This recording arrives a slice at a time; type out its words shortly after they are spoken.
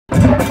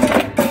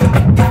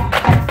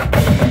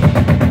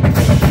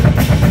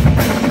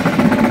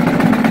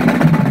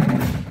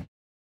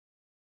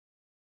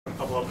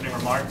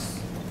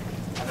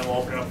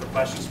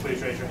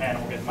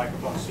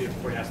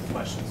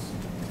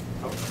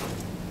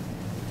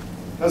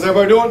How's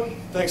everybody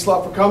doing? Thanks a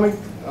lot for coming.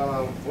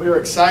 We are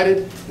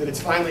excited that it's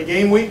finally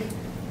game week.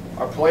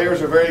 Our players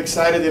are very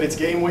excited that it's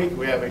game week.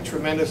 We have a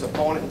tremendous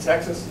opponent in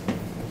Texas.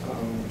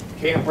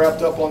 Camp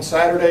wrapped up on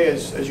Saturday,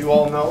 as you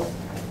all know.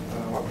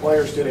 Our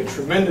players did a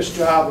tremendous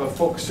job of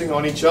focusing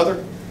on each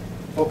other,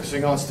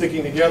 focusing on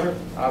sticking together,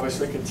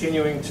 obviously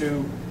continuing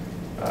to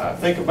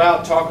think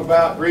about, talk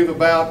about, grieve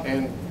about,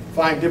 and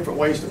find different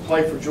ways to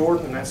play for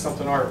Jordan, and that's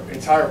something our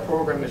entire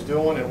program is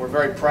doing, and we're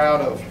very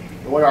proud of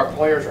the way our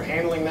players are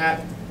handling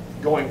that,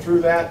 going through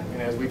that.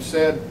 And as we've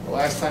said the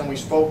last time we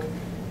spoke,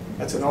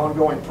 that's an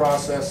ongoing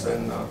process,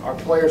 and our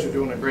players are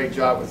doing a great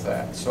job with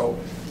that. So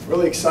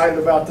really excited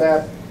about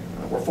that.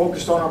 We're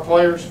focused on our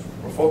players.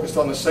 We're focused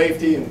on the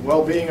safety and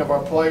well-being of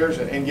our players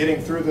and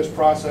getting through this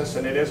process,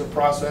 and it is a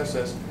process,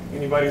 as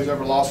anybody who's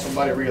ever lost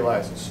somebody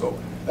realizes. So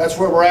that's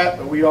where we're at,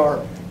 but we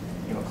are,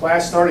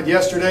 class started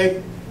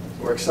yesterday.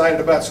 We're excited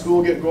about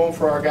school getting going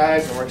for our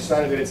guys, and we're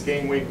excited that it's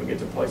game week. We get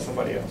to play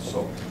somebody else.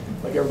 So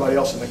like everybody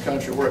else in the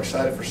country, we're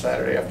excited for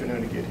Saturday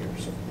afternoon to get here.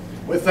 So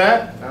with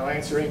that, I'll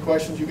answer any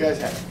questions you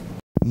guys have.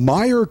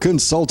 Meyer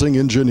Consulting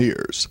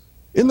Engineers.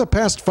 In the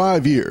past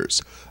 5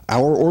 years,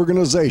 our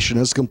organization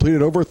has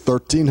completed over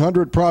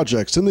 1,300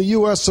 projects in the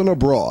U.S. and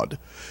abroad,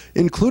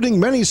 including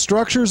many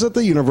structures at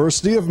the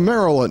University of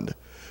Maryland.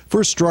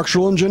 For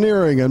structural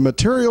engineering and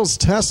materials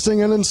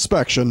testing and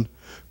inspection,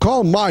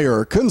 call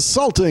Meyer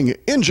Consulting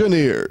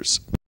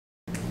Engineers.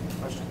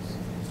 Questions?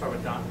 Start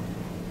with Don.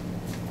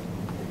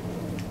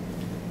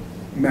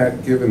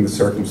 Matt, given the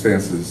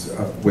circumstances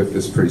with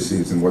this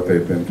preseason, what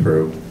they've been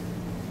through,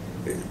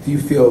 do you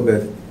feel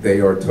that they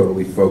are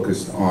totally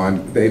focused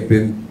on, they've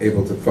been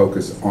able to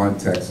focus on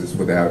Texas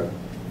without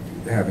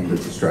having the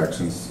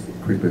distractions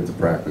creep into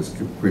practice,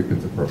 creep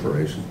into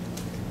preparation?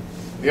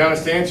 The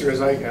honest answer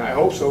is I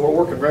hope so. We're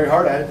working very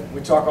hard at it.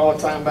 We talk all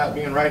the time about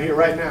being right here,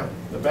 right now.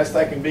 The best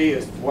I can be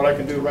is what I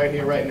can do right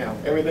here, right now.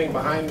 Everything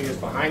behind me is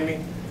behind me.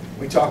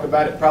 We talk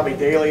about it probably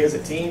daily as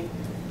a team,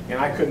 and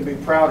I couldn't be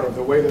prouder of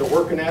the way they're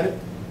working at it.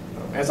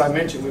 As I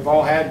mentioned, we've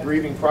all had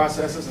grieving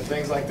processes and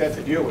things like that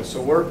to deal with, so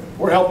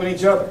we're helping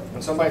each other.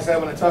 When somebody's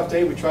having a tough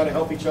day, we try to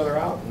help each other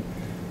out.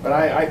 But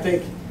I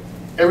think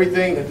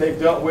everything that they've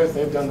dealt with,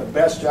 they've done the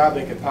best job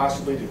they could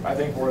possibly do. I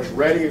think we're as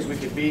ready as we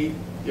could be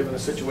given the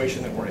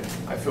situation that we're in.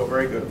 I feel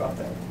very good about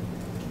that.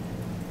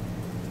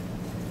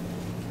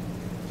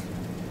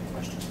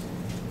 Questions?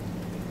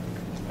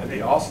 That'd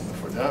be awesome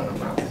if we're done.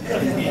 I'm out.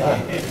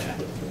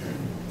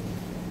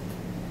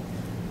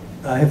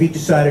 Have you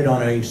decided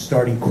on a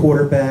starting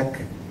quarterback,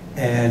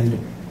 and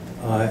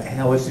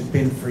how has it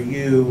been for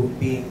you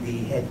being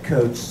the head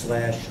coach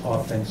 /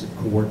 offensive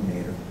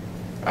coordinator?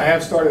 I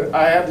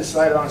have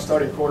decided on a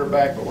starting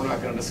quarterback, but we're not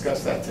going to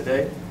discuss that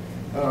today.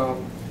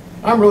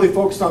 I'm really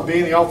focused on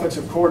being the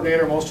offensive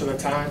coordinator most of the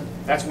time.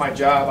 That's my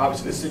job.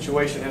 Obviously, this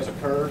situation has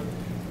occurred.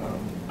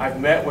 I've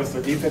met with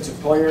the defensive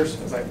players,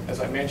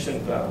 as I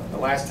mentioned the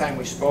last time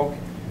we spoke,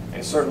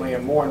 and certainly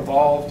am more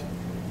involved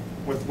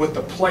with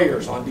the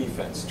players on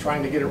defense,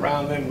 trying to get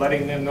around them,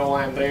 letting them know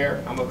I'm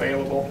there, I'm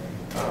available.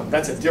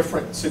 That's a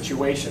different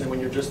situation than when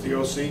you're just the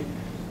OC.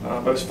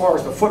 But as far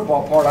as the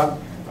football part,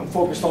 I'm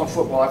focused on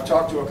football. I've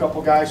talked to a couple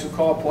guys who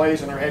call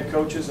plays and are head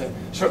coaches, and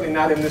certainly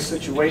not in this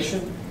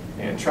situation,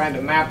 and trying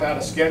to map out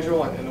a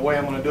schedule and the way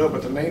I'm going to do it.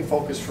 But the main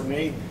focus for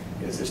me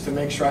is to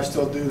make sure I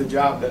still do the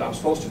job that I'm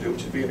supposed to do,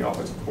 which is being the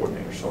offensive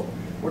coordinator. So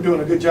we're doing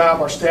a good job.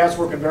 Our staff's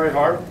working very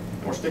hard,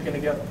 and we're sticking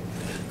together.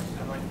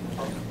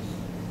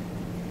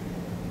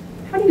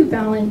 How do you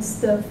balance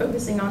the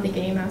focusing on the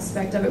game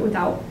aspect of it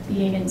without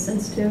being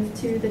insensitive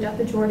to the death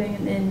of Jordan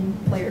and then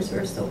players who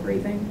are still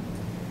grieving?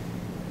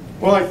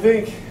 Well, I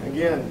think,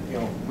 again,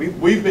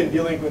 we've been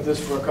dealing with this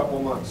for a couple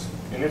of months,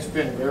 and it's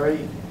been a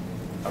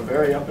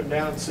very up and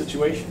down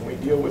situation. We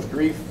deal with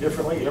grief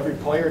differently. Every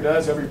player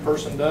does, every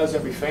person does,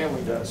 every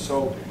family does.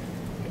 So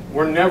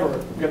we're never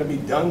going to be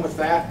done with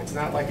that. It's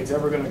not like it's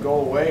ever going to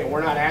go away, and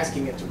we're not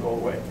asking it to go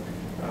away.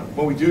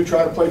 But we do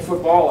try to play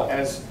football.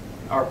 As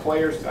our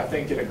players, I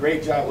think, did a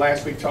great job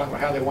last week talking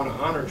about how they want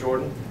to honor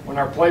Jordan. When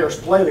our players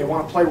play, they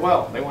want to play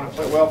well. They want to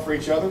play well for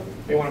each other.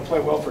 They want to play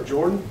well for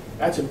Jordan.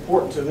 That's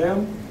important to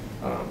them.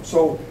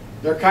 So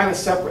they're kind of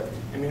separate.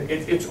 I mean,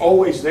 it's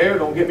always there,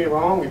 don't get me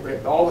wrong.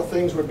 All the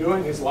things we're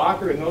doing, his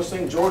locker and those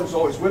things, Jordan's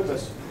always with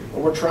us.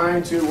 But we're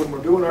trying to, when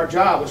we're doing our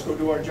job, let's go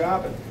do our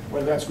job. And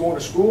whether that's going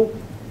to school,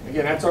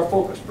 again, that's our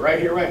focus, right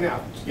here, right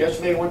now.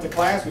 Yesterday, we went to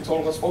class, we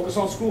told them, let's focus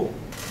on school.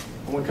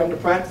 When we come to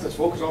practice, let's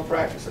focus on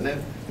practice. And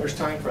then there's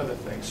time for other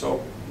things.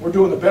 So we're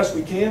doing the best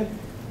we can,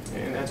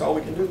 and that's all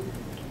we can do.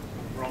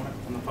 Roman,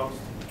 on the post.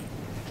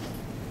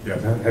 Yeah,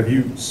 have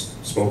you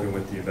spoken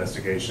with the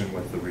investigation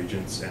with the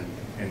regents, and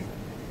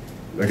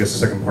I guess the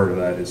second part of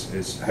that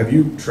is have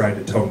you tried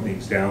to tone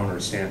things down or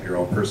stamp your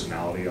own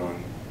personality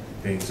on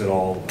things at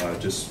all,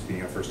 just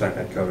being a first-time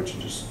head coach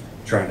and just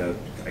trying to,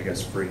 I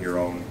guess, bring your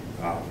own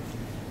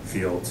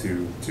feel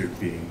to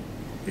being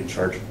in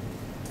charge?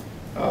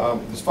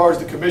 As far as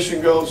the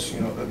commission goes,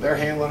 they're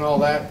handling all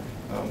that.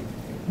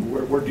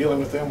 we're dealing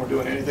with them. We're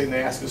doing anything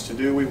they ask us to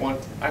do.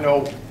 I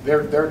know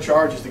their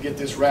charge is to get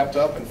this wrapped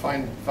up and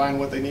find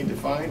what they need to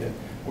find, and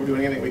we're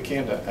doing anything we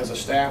can as a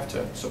staff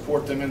to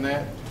support them in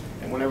that.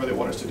 And whatever they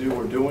want us to do,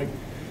 we're doing.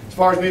 As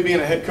far as me being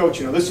a head coach,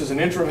 this is an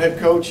interim head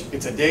coach.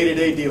 It's a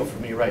day-to-day deal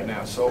for me right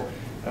now. So,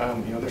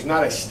 there's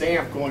not a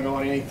stamp going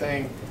on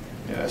anything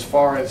as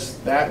far as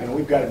that.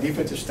 We've got a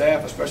defensive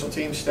staff, a special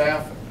teams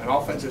staff, an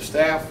offensive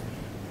staff.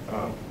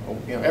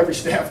 Every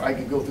staff, I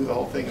could go through the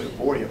whole thing and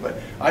bore you, but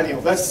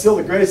that's still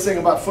the greatest thing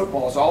about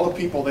football is all the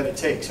people that it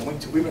takes. And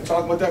we've been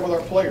talking about that with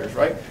our players,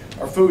 right?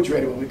 Our food's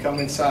ready when we come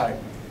inside.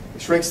 The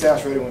shrink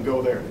staff's ready when we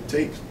go there.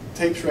 The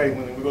tape's ready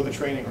when we go to the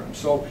training room.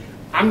 So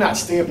I'm not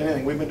stamped in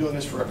anything. We've been doing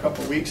this for a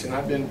couple of weeks, and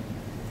I've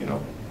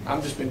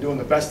just been doing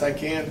the best I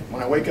can.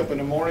 When I wake up in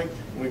the morning,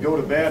 when we go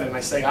to bed, and I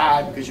say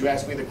because you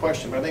asked me the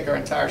question, but I think our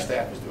entire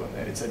staff is doing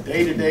that. It's a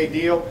day-to-day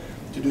deal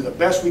to do the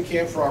best we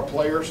can for our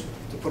players,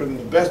 to put them in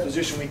the best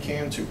position we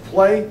can to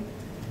play,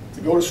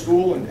 to go to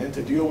school, and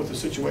to deal with the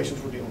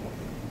situations we're dealing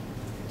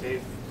with.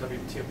 Dave,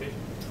 WTOP.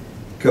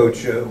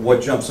 Coach,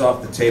 what jumps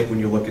off the tape when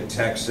you look at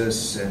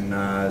Texas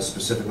and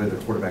specifically the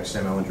quarterback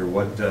Sam Ehlinger?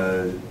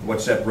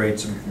 What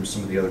separates him from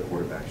some of the other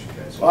quarterbacks you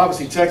guys? Well,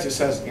 obviously Texas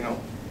has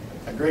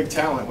a great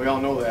talent. We all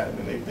know that.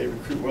 They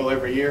recruit well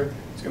every year.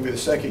 It's going to be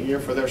the second year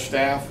for their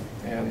staff,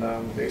 and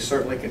they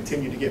certainly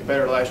continue to get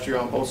better last year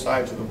on both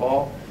sides of the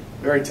ball.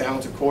 Very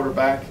talented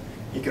quarterback.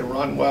 He can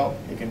run well.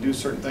 He can do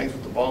certain things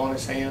with the ball in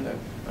his hand, and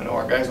I know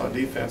our guys on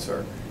defense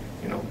are,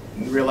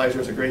 realize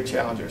there's a great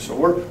challenger. So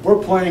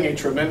we're playing a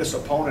tremendous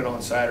opponent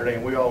on Saturday,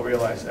 and we all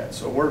realize that.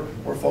 So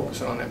we're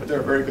focusing on that. But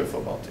they're a very good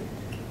football team.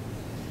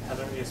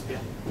 Heather, ESPN.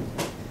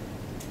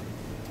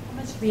 How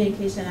much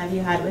communication have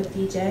you had with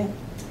DJ?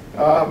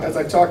 As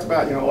I talked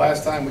about,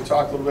 last time we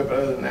talked a little bit, but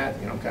other than that,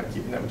 kind of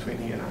keeping that between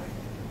he and I.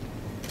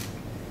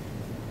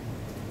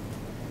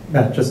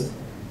 Matt, just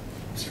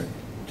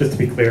to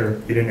be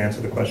clear, you didn't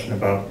answer the question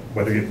about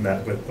whether you've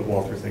met with the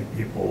Walters Inc.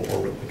 people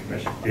or with the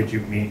commission. Did you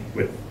meet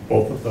with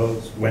both of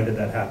those? When did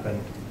that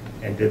happen?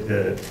 And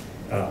did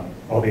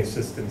all the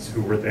assistants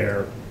who were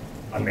there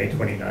on May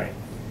 29th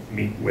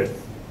meet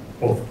with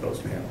both of those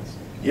panels?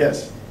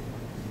 Yes.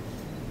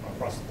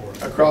 Across the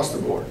board? Across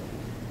the board.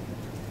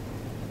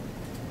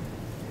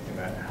 And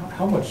Matt,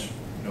 how much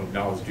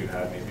knowledge do you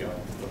have maybe on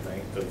the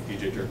length of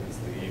DJ Durkin's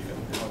leave,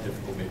 and how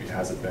difficult maybe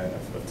has it been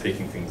of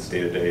taking things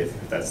day to day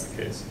if that's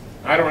the case?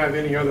 I don't have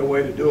any other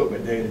way to do it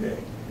but day to day.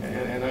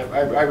 And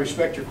I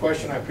respect your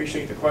question. I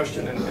appreciate the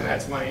question, and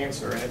that's my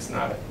answer. And it's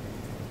not,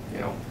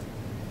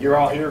 you're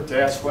all here to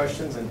ask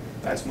questions, and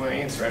that's my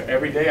answer.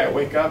 Every day I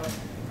wake up,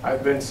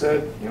 I've been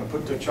said,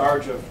 put to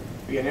charge of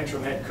being an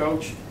interim head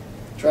coach,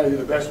 try to do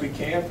the best we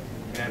can.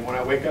 And when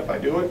I wake up, I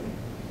do it.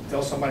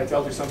 Until somebody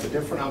tells me something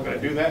different, I'm going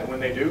to do that. And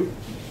when they do,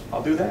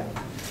 I'll do that.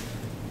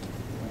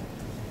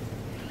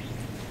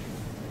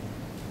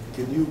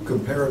 Can you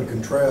compare and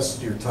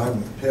contrast your time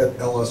with Pitt,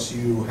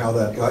 LSU, how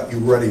that got you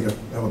ready to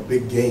have a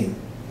big game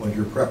when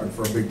you're prepping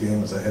for a big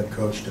game as a head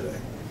coach today?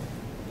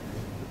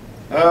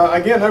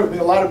 Again, there have been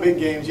a lot of big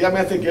games. Yeah,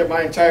 I think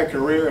my entire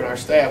career and our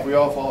staff, we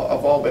all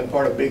have all been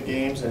part of big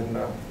games, and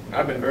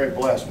I've been very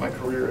blessed. My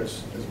career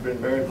has been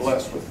very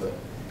blessed with the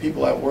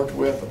people I've worked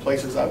with, the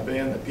places I've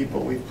been, the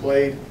people we've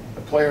played,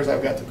 the players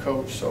I've got to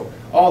coach. So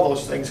all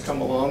those things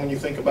come along when you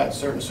think about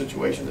certain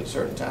situations at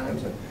certain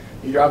times. And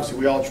obviously,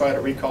 we all try to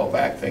recall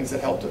back things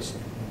that helped us.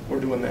 We're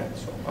doing that.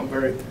 So I'm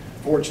very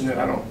fortunate.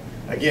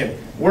 Again,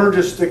 we're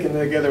just sticking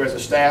together as a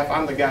staff.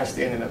 I'm the guy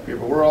standing up here,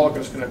 but we're all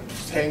just going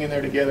to hang in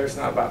there together. It's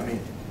not about me.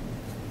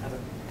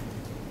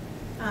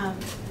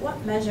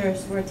 What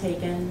measures were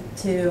taken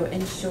to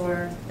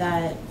ensure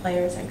that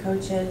players and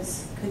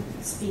coaches could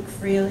speak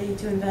freely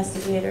to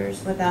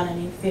investigators without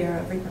any fear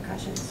of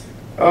repercussions?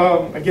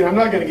 Again, I'm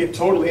not going to get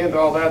totally into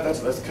all that. That's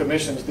the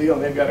commission's deal,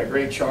 and they've got a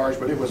great charge.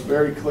 But it was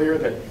very clear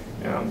that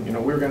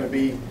we're going to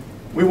be.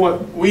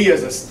 We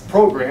as a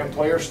program,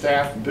 player,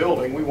 staff,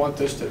 building, we want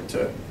this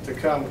to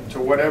come to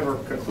whatever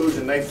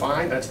conclusion they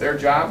find. That's their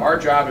job. Our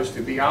job is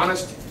to be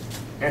honest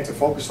and to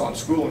focus on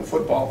school and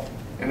football,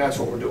 and that's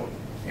what we're doing.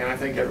 And I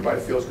think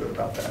everybody feels good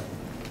about that.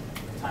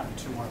 Time for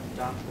two more.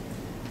 Don?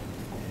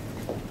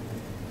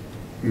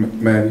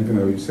 Matt, even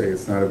though you say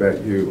it's not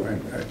about you,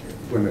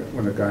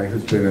 when a guy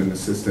who's been an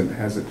assistant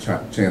has a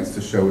chance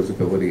to show his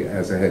ability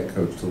as a head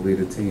coach to lead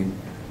a team,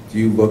 do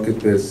you look at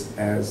this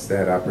as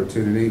that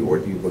opportunity, or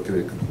do you look at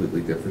it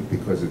completely different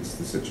because it's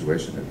the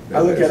situation?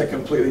 I look at it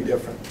completely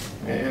different.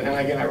 And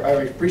again, I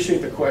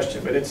appreciate the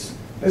question, but this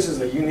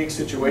is a unique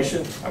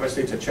situation.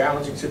 Obviously, it's a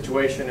challenging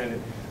situation,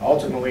 and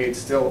ultimately, it's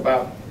still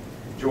about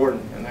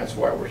Jordan, and that's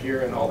why we're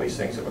here, and all these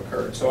things have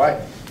occurred. So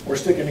we're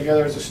sticking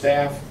together as a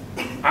staff.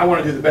 I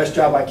want to do the best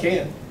job I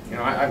can.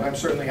 I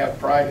certainly have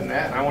pride in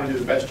that, and I want to do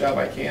the best job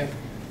I can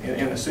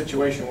in the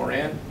situation we're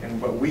in.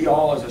 But we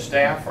all, as a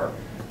staff, are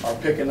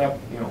picking up,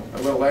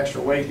 a little extra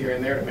weight here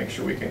and there to make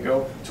sure we can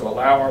go to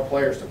allow our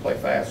players to play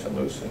fast and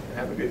loose and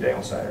have a good day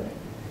on Saturday.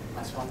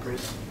 Last one,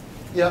 Bruce.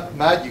 Yeah,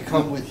 Matt, you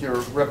come with your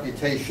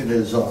reputation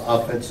as an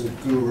offensive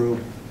guru.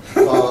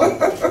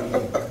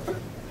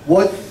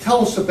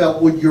 Tell us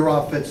about what your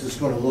offense is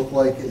going to look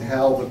like and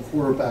how the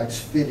quarterbacks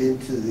fit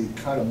into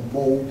the kind of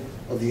mold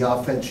of the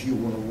offense you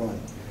want to run.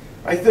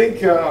 I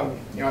think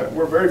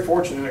we're very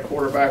fortunate at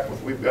quarterback.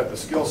 We've got the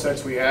skill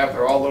sets we have.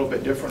 They're all a little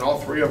bit different. All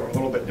three of them are a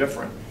little bit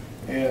different,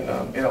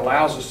 and it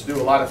allows us to do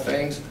a lot of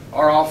things.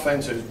 Our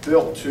offense is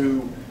built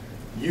to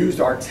use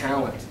our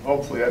talent.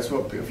 Hopefully, that's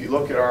what. If you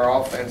look at our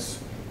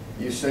offense,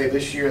 you say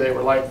this year they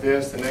were like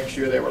this, the next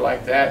year they were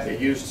like that. They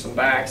used some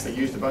backs. They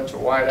used a bunch of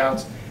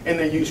wideouts. And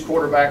they use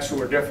quarterbacks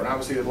who are different.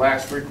 Obviously, the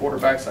last three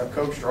quarterbacks I've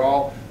coached are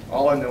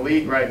all in the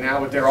league right now,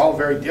 but they're all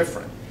very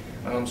different.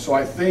 So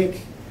I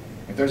think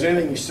if there's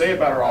anything you say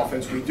about our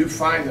offense, we do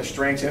find the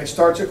strengths, and it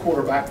starts at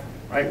quarterback,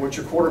 right? What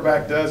your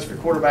quarterback does, if your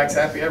quarterback's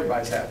happy,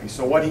 everybody's happy.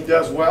 So what he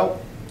does well,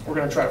 we're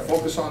going to try to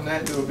focus on that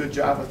and do a good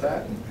job with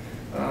that.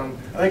 And,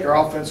 I think our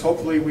offense,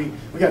 hopefully, we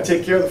got to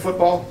take care of the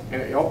football,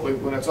 and hopefully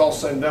when it's all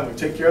said and done, we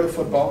take care of the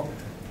football.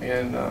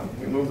 And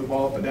we move the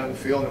ball up and down the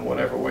field in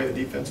whatever way the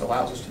defense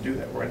allows us to do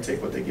that. We're going to take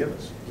what they give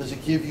us. Does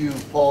it give you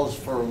pause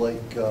for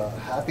like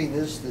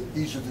happiness that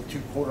these are the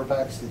two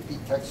quarterbacks that beat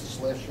Texas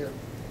last year?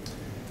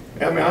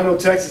 Yeah, I mean, I know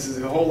Texas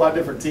is a whole lot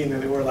different team than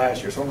they were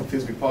last year, so it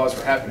gives me pause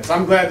for happiness.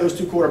 I'm glad those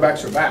two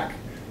quarterbacks are back.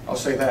 I'll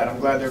say that. I'm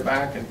glad they're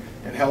back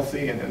and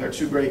healthy, and they're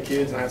two great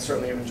kids, and I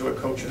certainly have enjoyed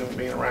coaching them and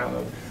being around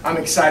them. I'm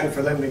excited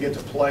for them to get to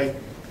play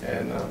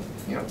and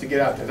to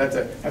get out there.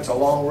 That's a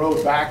long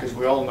road back, as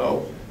we all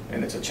know.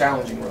 And it's a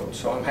challenging road,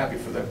 so I'm happy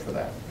for them for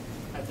that.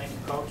 I thank you,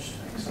 Coach.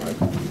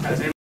 Has